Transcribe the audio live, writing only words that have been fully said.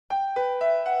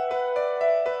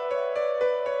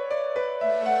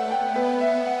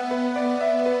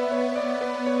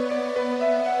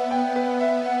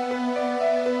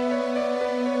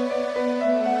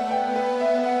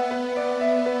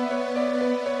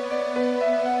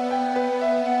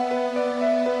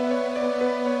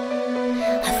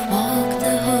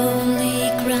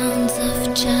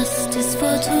justice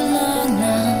for too long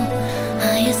now.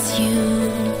 I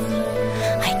assume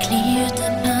I cleared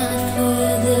the path for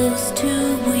those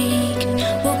too weak,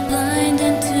 walk blind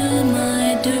into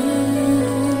my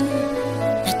doom.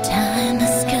 The time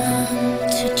has come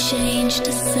to change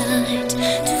the side,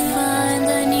 to find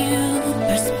a new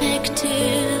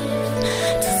perspective,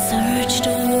 to search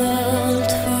the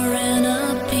world for inner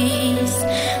peace,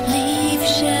 leave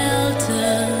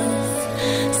shelters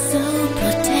so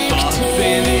protected. But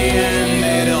in the end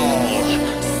it all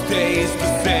stays the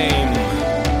same.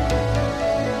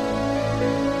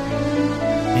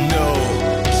 No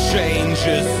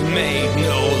changes made, no